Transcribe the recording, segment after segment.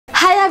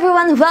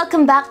everyone!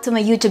 Welcome back to my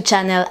YouTube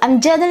channel.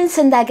 I'm Genelyn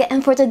Sandaga and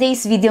for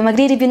today's video,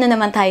 magre-review na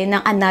naman tayo ng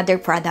another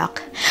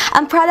product.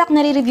 Ang product na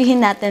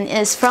re-reviewin natin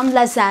is from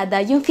Lazada,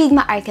 yung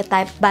Figma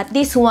Archetype, but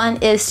this one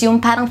is yung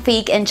parang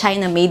fake and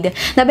China made.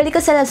 Nabili ko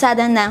sa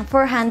Lazada ng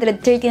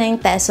 439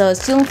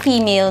 pesos, yung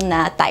female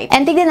na type.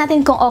 And tignan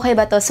natin kung okay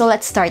ba to, so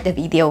let's start the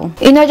video.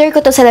 In-order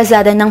ko to sa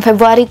Lazada ng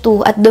February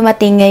 2 at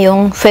dumating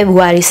ngayong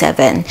February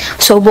 7.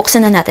 So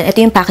buksan na natin. Ito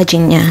yung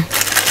packaging niya.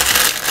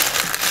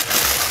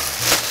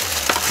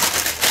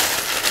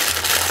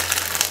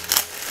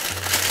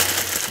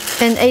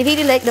 And I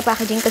really like the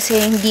packaging kasi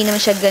hindi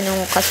naman siya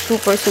ganun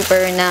ka-super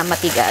na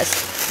matigas.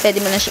 Pwede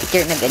mo na siya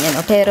i-tear na ganyan,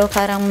 no? Pero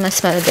parang mas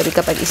madali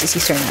kapag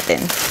isi-scissor natin.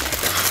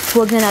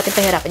 Huwag na natin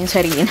pahirapan yung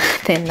sarili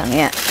natin lang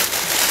yan.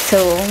 So,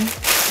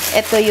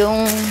 ito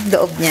yung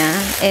loob niya.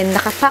 And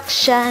nakapack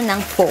siya ng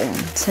foam.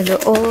 Sa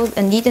loob,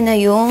 andito na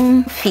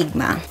yung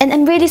Figma. And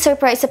I'm really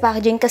surprised sa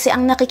packaging kasi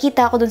ang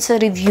nakikita ko dun sa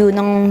review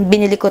ng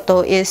binili ko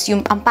to is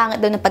yung ang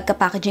pangit daw ng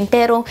pagka-packaging.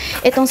 Pero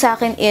itong sa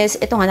akin is,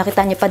 ito nga,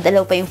 nakita niyo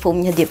padalaw pa yung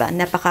foam niya, diba?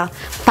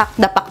 Napaka-pack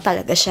na pack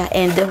talaga siya.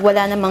 And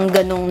wala namang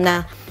ganung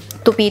na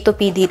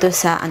tupi-tupi dito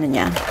sa ano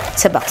niya,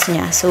 sa box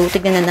niya. So,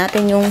 tignan na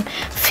natin yung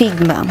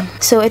Figma.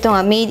 So, ito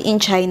nga, made in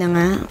China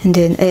nga. And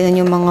then,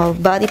 ayan yung mga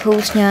body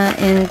pose niya.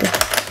 And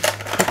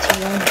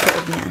yung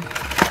loob niya.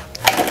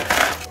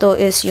 Ito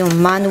is yung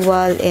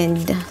manual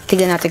and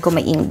tignan natin kung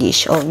may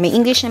English. Oh, may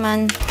English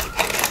naman.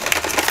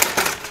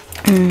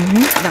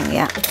 Lang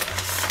ya.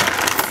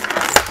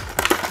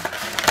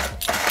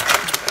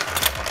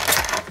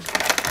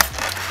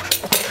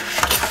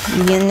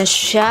 Yan na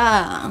siya.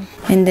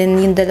 And then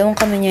yung dalawang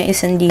kamay niya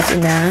is andito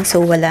na. So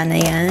wala na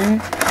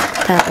yan.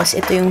 Tapos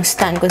ito yung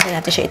stand kung saan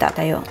natin siya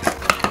itatayo.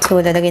 So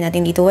lalagay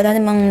natin dito. Wala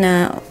namang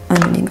na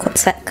ano din ko.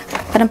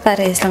 Parang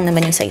parehas lang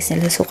naman yung size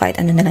nila. So, kahit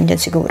ano na lang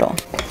dyan siguro.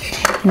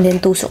 And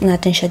then, tusok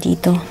natin siya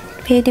dito.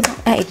 Pwede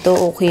ba? Ito,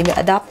 okay. May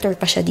adapter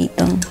pa siya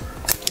dito.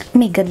 Oh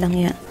my God lang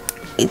yan.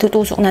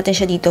 Itutusok natin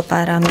siya dito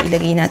para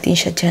mailagay natin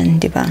siya dyan,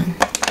 di ba?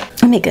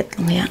 Oh my God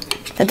lang yan.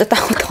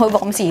 Natatakot ako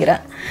baka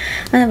masira.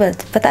 Ano ba?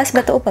 Pataas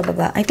ba ito o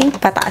pababa? I think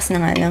pataas na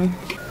nga lang.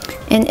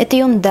 And ito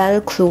yung dial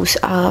close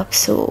up.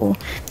 So,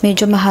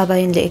 medyo mahaba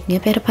yung leeg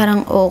niya. Pero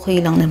parang okay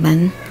lang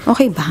naman.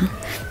 Okay ba?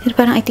 Pero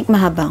parang I think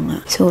mahaba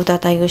nga. So,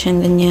 tatayo siyang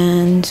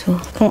ganyan. So,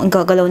 kung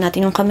gagalaw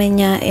natin yung kamay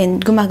niya.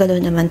 And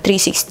gumagalaw naman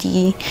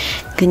 360.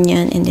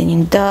 Ganyan. And then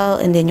yung dial.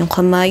 And then yung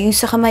kamay. Yung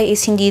sa kamay is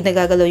hindi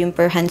nagagalaw yung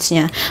per hands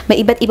niya. May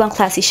iba't ibang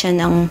klase siya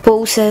ng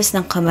poses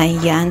ng kamay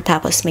yan.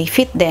 Tapos may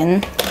fit din.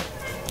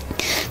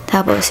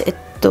 Tapos ito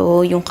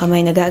yung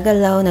kamay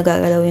nagagalaw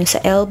yung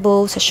sa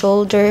elbow, sa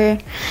shoulder.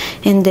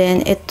 And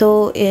then,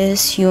 ito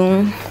is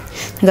yung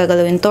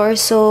nagagalaw yung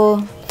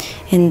torso.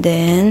 And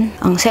then,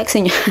 ang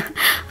sexy niya.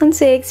 Ang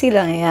sexy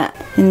lang ya.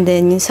 And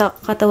then, yung sa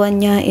katawan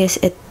niya is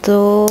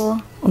ito.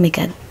 Oh my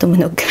God,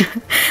 tumunog.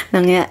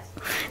 Nang ya.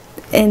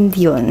 And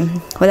yun.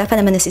 Wala pa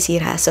naman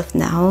nasisira as of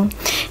now.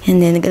 And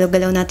then,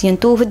 nagalaw-galaw natin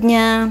yung tuhod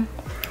niya.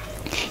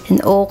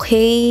 And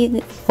okay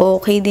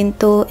din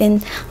to. And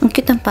ang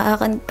cute ng paa,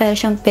 pero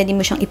siyang pwede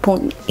mo siyang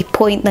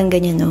i-point ng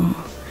ganyan, no?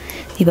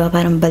 Diba?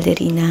 Parang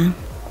ballerina.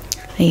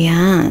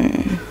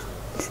 Ayan.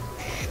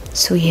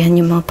 So, yan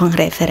yung mga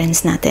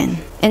pang-reference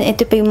natin. And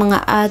ito pa yung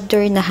mga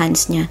other na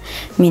hands niya.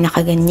 May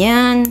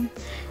nakaganyan.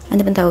 Ano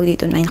bang tawag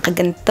dito? May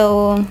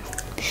nakaganto.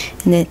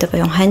 And then, ito pa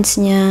yung hands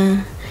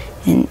niya.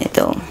 And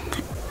ito.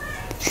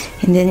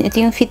 And then,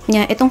 ito yung fit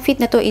niya. Itong fit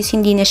na to is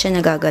hindi na siya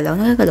nagagalaw.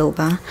 Nagagalaw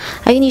ba?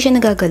 Ay, hindi siya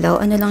nagagalaw.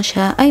 Ano lang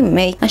siya? Ay,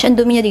 may. Ang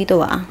dumi niya dito,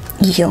 ah.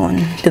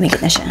 Yun.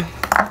 Dumikit na siya.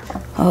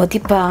 Oh,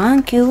 diba?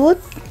 Ang cute.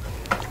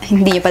 Ay,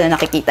 hindi niya pala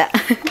nakikita.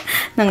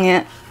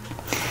 Nangya.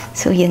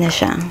 So, yan na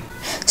siya.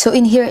 So,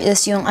 in here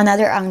is yung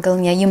another angle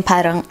niya, yung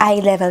parang eye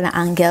level na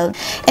angle.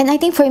 And I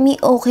think for me,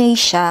 okay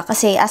siya.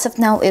 Kasi as of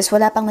now is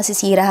wala pang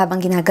masisira habang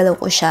ginagalaw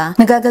ko siya.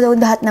 Nagagalaw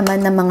lahat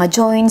naman ng mga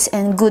joints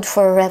and good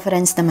for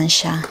reference naman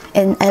siya.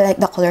 And I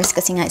like the colors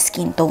kasi nga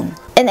skin tone.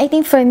 And I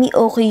think for me,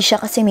 okay siya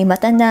kasi may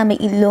mata na, may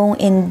ilong,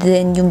 and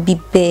then yung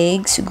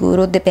bibig,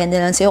 siguro, depende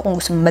lang sa'yo kung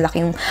gusto mo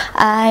malaki yung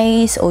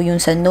eyes, o yung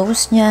sa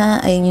nose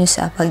niya, ay yung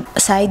sa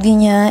side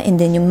niya, and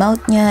then yung mouth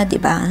niya,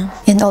 diba?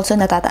 And also,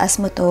 natataas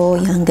mo to,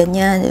 yung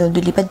ganyan,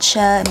 lulipad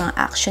siya, mga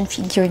action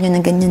figure niya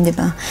na ganyan,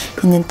 diba?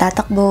 And then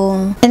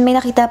tatakbo. And may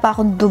nakita pa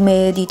akong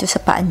dumi dito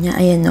sa paan niya,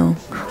 ayan no.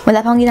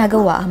 Wala pang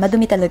ginagawa,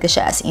 madumi talaga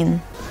siya as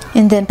in.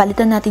 And then,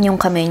 palitan natin yung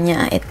kamay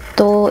niya.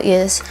 Ito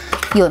is,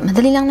 yun,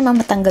 madali lang naman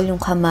matanggal yung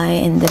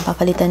kamay. And then,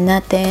 papalitan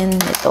natin.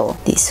 Ito,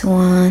 this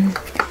one.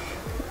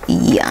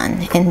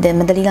 Yan. And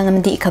then, madali lang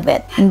naman di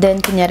ikabit. And then,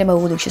 kunyari,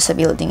 mahulog siya sa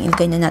building.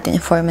 Ilagay na natin,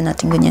 i-forma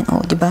natin ganyan.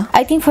 O, diba?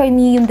 I think for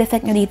me, yung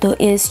defect niya dito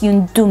is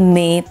yung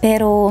dumi.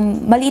 Pero,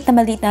 maliit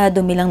na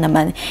dumi lang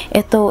naman.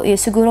 Ito is,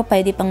 siguro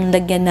pwede pang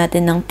lagyan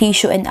natin ng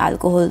tissue and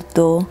alcohol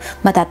to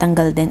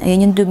matatanggal din.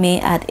 Ayan yung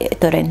dumi at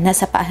ito rin.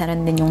 Nasa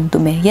paaharan din yung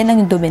dumi. Yan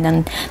lang yung dumi na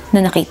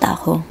nakita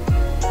ko.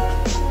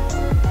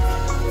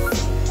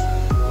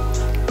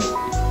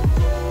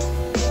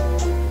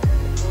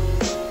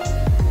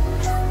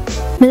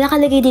 May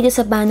nakalagay dito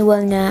sa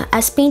manual na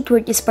as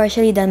paintwork is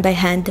partially done by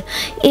hand,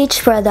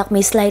 each product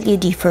may slightly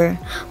differ.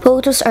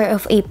 Photos are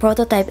of a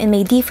prototype and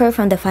may differ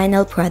from the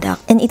final product.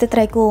 And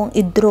itatry kong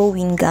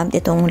i-drawing gamit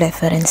itong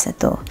reference na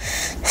to.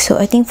 So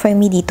I think for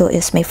me dito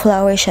is may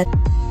flower shot.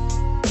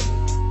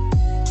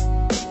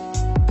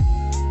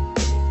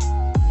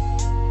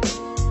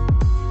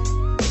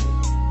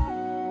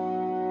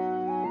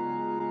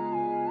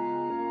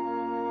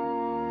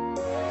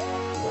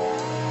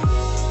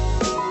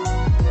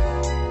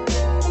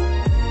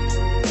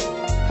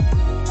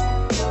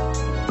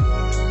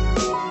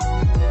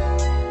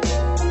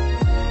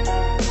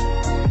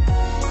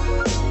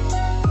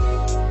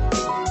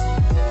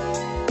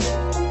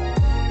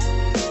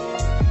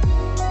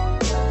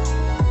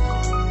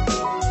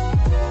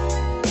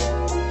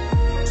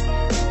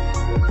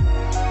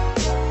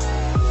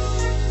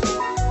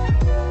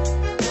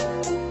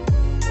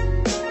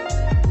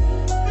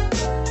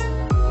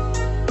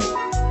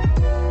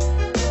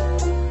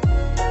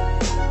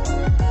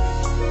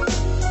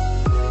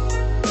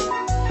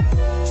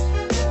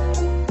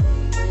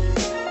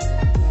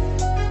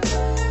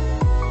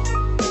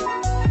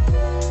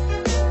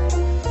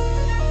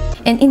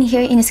 And in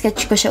here,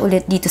 in-sketch ko siya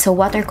ulit dito sa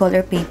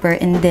watercolor paper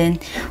and then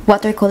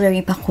watercolor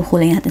yung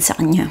pakukulay natin sa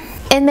kanya.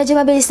 And medyo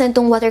mabilis na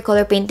itong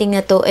watercolor painting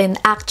na to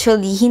and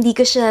actually, hindi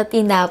ko siya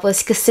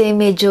tinapos kasi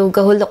medyo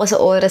gahul ako sa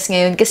oras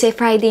ngayon kasi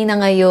Friday na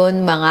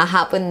ngayon, mga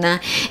hapon na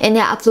and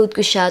i-upload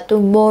ko siya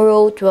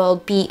tomorrow,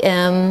 12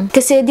 PM.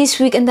 Kasi this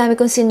week, ang dami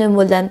kong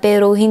sinumulan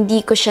pero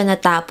hindi ko siya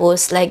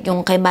natapos. Like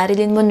yung kay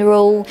Marilyn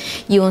Monroe,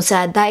 yung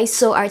sa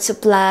Daiso Art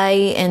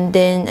Supply, and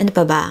then ano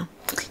pa ba?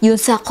 Yung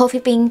sa coffee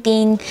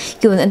painting,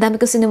 yun, ang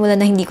dami ko sinimulan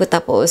na hindi ko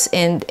tapos.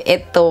 And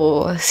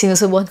ito,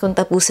 sinusubukan kong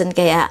tapusan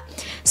kaya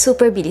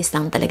super bilis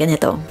lang talaga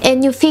nito.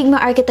 And yung Figma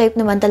Archetype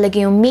naman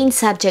talaga yung main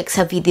subject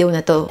sa video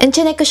na to. And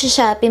chinek ko sa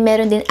Shopee,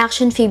 meron din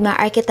Action Figma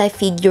Archetype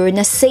figure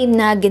na same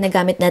na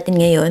ginagamit natin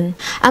ngayon.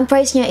 Ang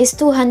price niya is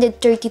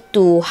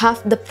 232,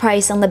 half the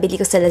price ang nabili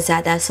ko sa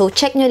Lazada. So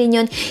check nyo rin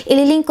yun.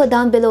 Ililink ko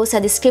down below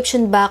sa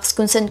description box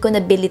kung saan ko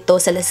nabili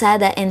to sa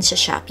Lazada and sa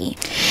Shopee.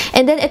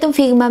 And then itong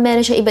Figma,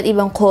 meron siya iba't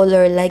ibang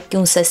color like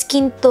yung sa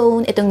skin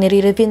tone, itong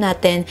nire-review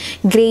natin,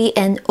 gray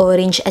and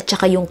orange at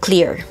saka yung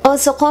clear.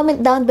 Also,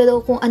 comment down below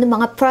kung ano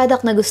mga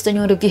product na gusto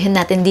nyong reviewin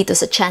natin dito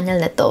sa channel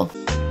na to.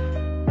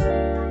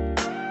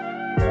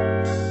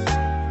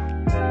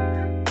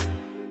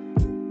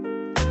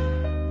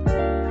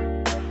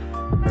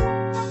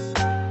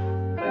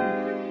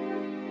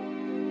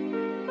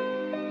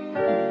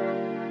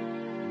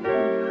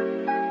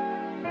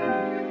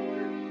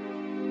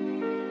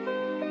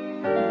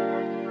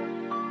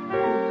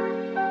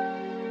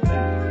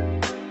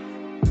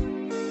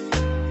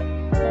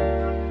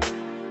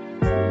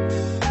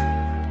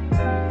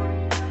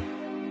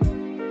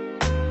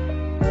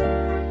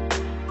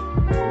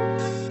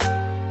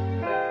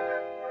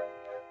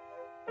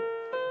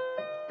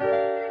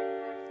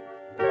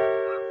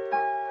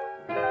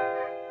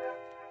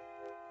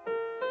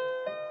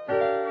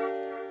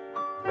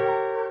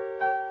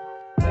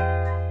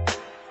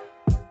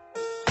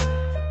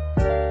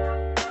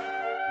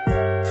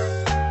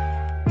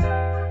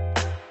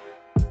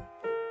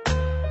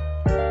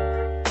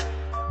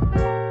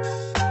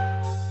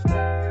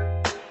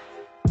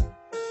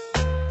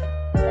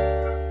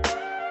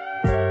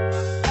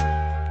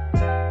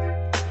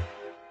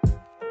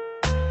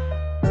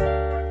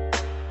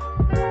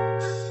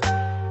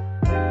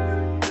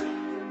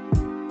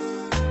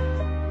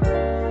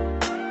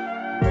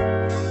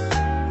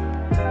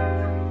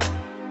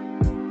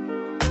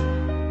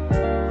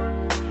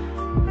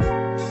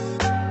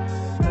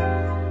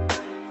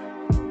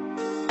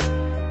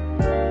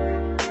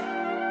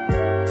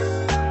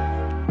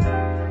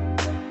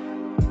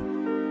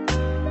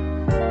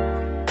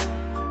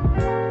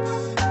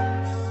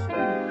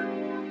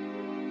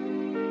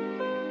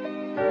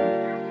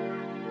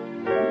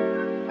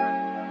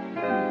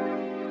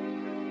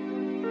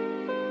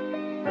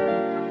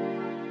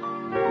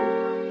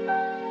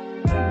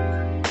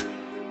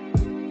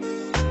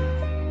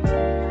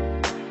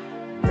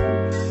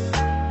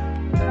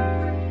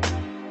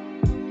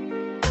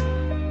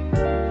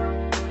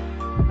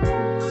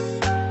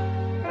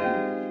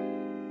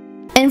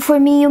 And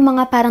for me, yung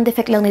mga parang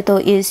defect lang nito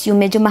is yung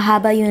medyo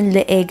mahaba yung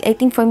leeg. I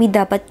think for me,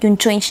 dapat yung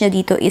joints niya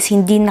dito is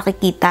hindi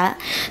nakikita.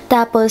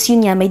 Tapos,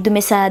 yun nga, may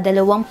dumi sa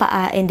dalawang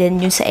paa and then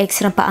yung sa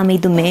extra paa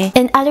may dumi.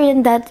 And other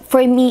than that,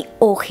 for me,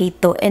 okay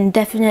to. And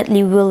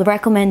definitely will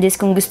recommend this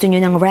kung gusto nyo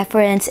ng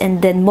reference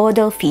and then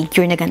model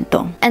figure na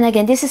ganito. And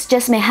again, this is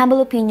just my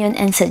humble opinion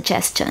and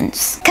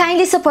suggestions.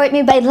 Kindly support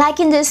me by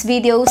liking this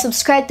video,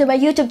 subscribe to my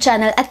YouTube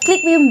channel, at click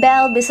mo yung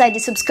bell beside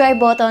the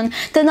subscribe button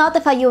to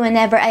notify you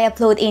whenever I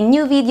upload a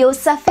new video.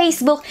 Sa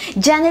Facebook,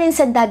 Genelyn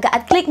Sandaga,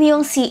 at click mo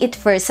yung see it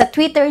first. Sa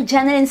Twitter,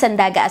 Genelyn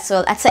Sandaga as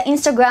well. At sa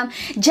Instagram,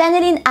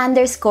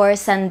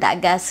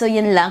 Genelyn_Sandaga. So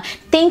yun lang.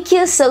 Thank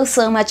you so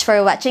much for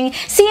watching.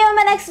 See you in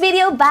my next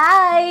video.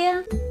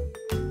 Bye!